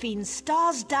blood fiend,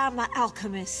 stars damn that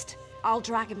alchemist. I'll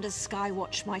drag him to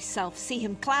Skywatch myself, see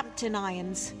him clamped in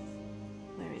irons.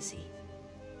 Where is he?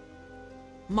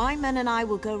 My men and I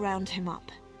will go round him up.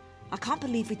 I can't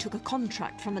believe we took a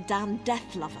contract from a damn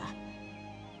death lover.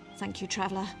 Thank you,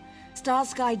 Traveler.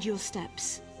 Stars guide your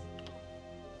steps.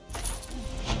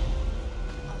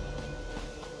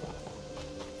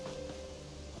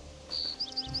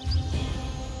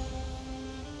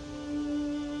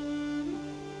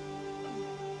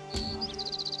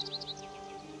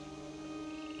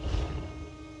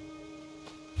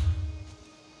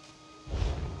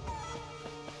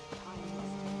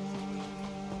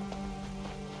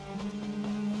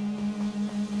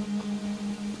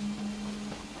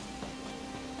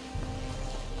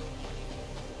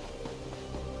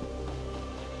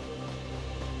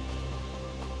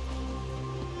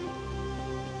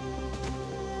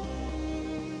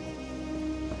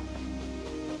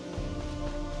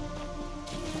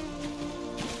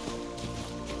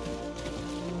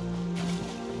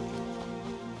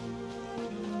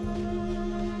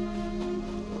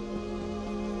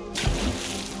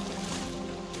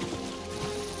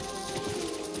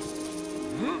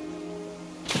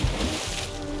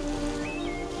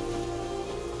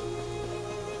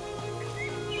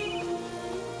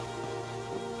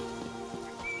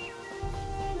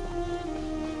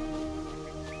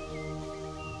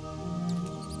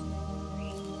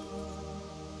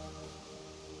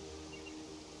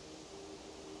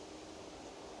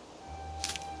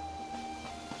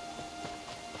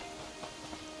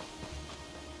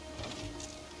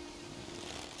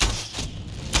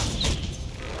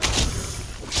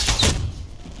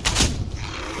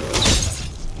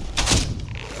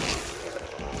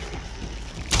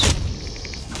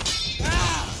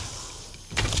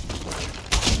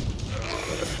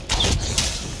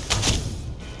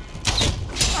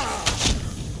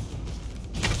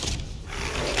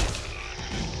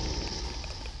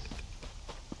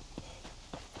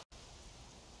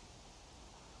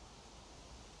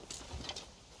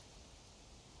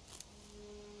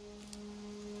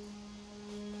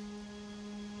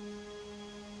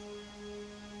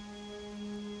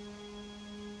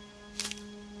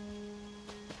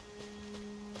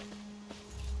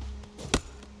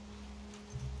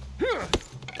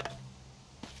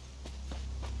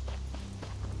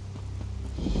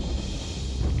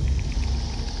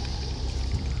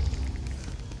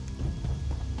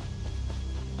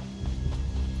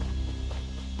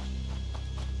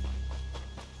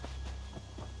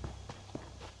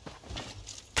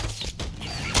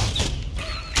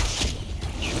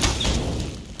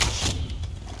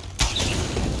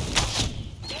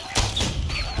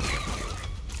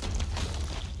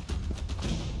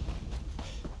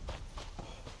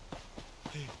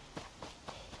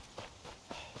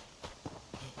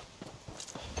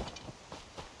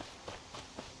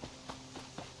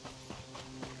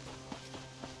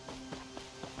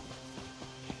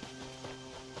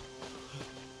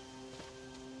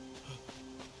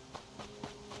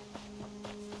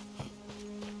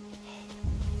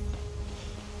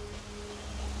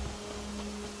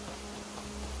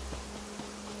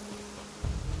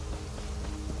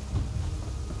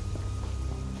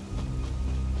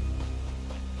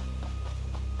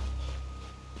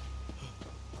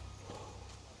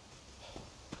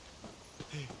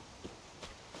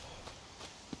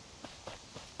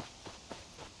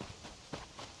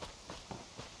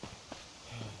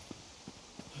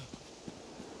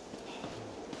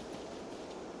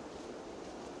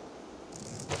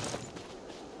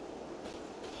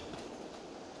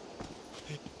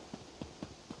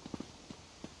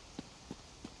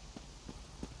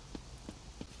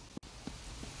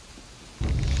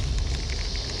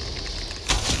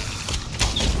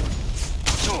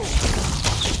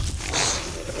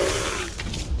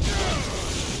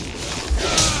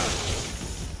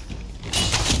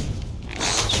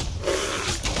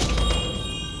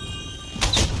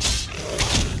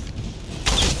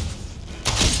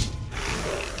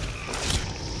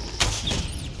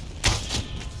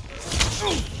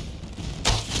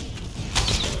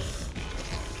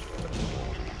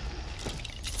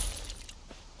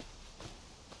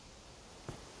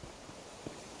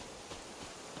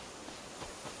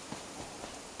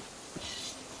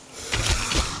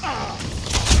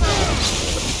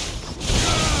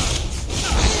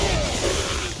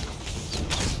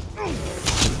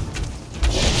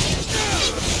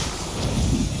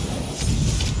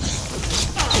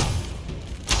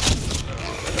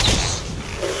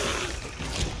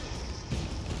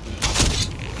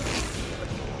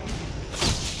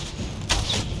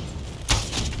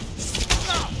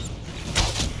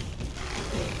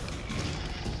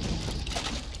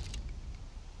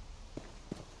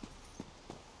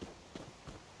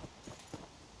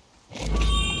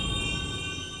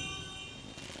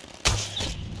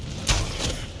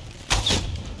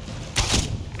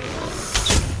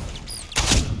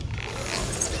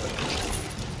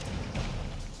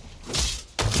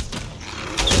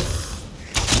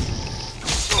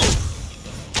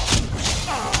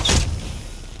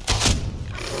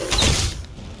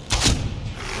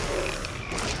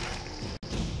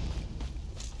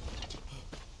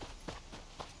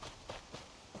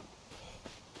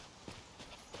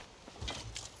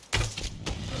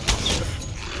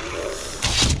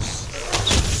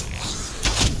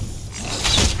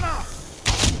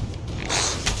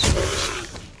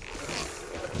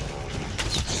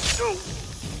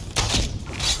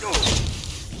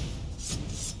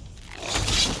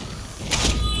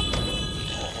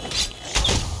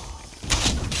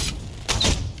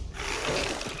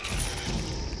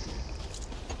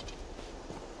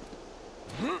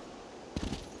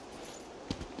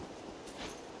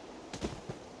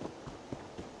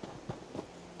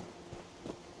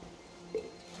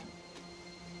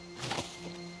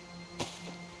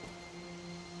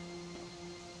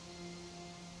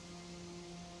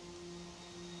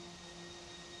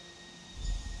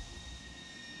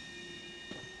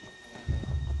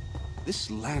 This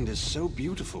land is so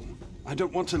beautiful. I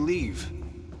don't want to leave.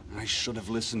 I should have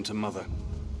listened to Mother.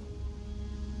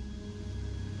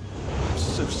 I'm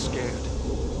so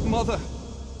scared. Mother!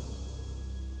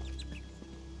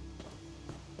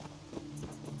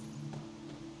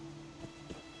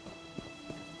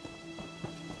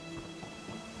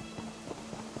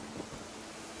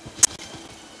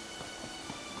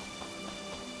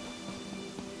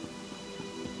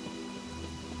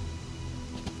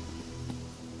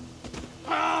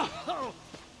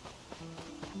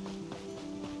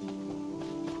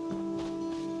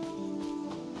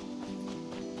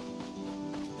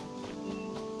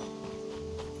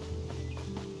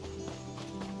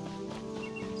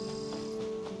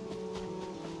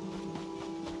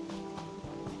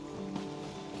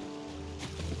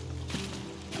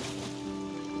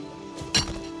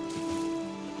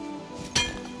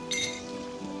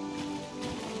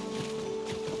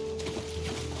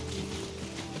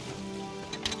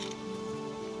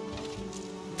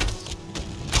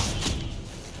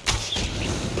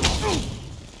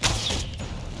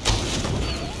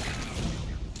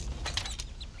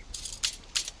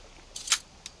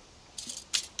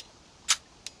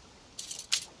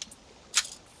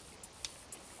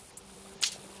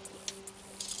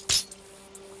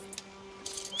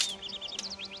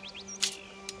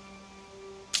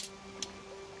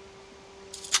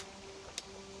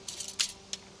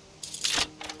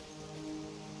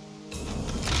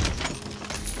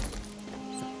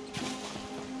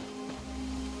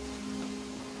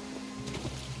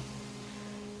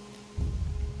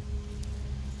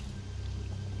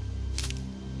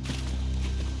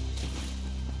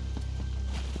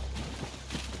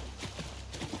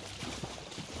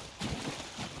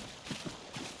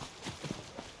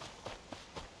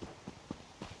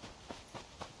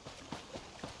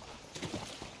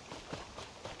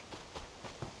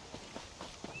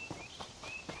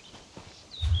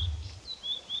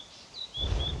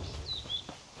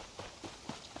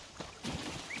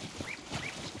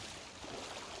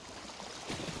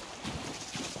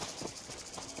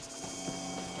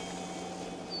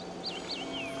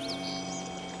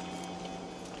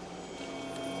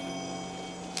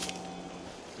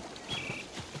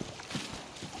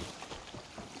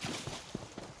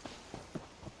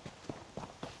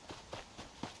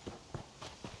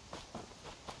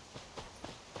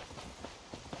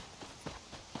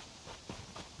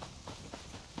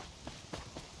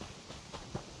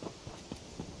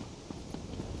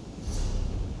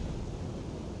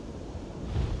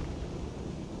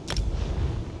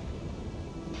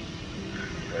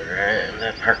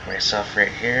 park myself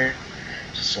right here,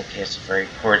 just in case if I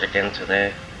record again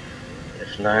today.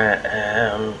 If not,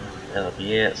 that'll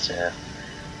be it, so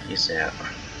peace out.